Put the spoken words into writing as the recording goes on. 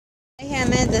Hi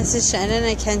Hammad, this is Shannon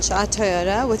at Kenshaw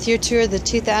Toyota with your tour of the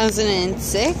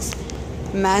 2006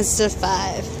 Mazda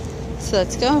 5. So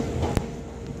let's go.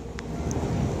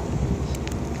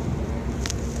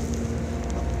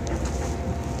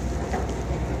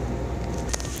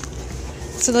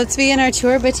 So let's begin our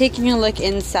tour by taking a look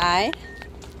inside.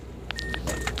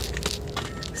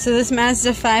 So this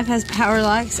Mazda 5 has power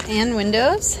locks and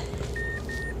windows.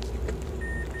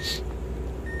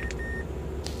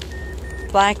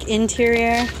 Black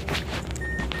interior.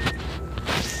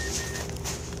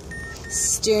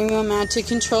 Steering wheel mounted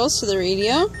controls for the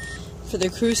radio, for the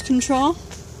cruise control.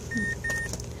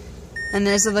 And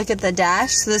there's a look at the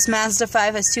dash. So this Mazda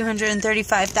 5 has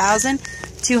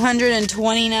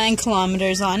 235,229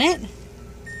 kilometers on it.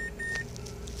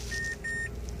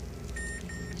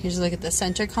 Here's a look at the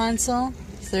center console.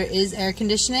 So there is air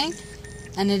conditioning,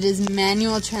 and it is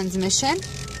manual transmission.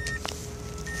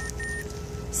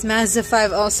 This Mazda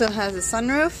 5 also has a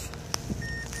sunroof.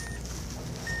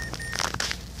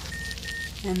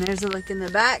 And there's a look in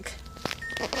the back.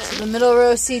 So the middle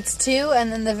row seats 2, and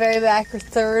then the very back or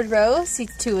third row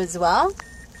seats 2 as well.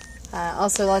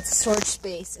 Also lots of storage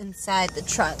space inside the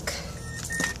trunk.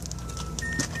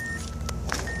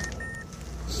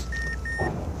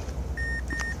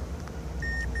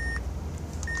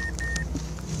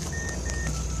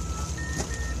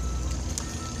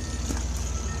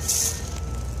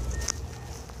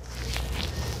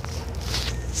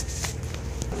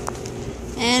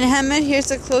 And Hammad, here's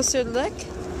a closer look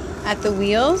at the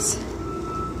wheels.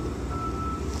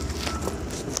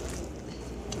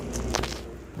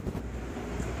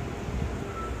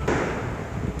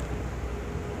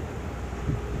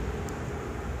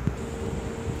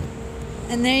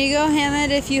 And there you go, Hammad.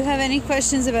 If you have any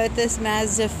questions about this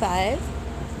Mazda 5,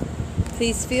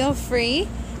 please feel free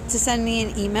to send me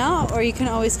an email, or you can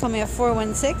always call me at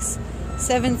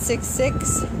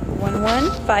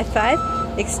 416-766-1155.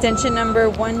 Extension number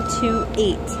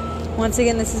 128. Once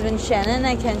again, this has been Shannon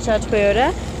at Kenshaw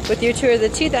Toyota with your tour of the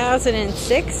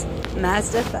 2006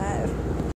 Mazda 5.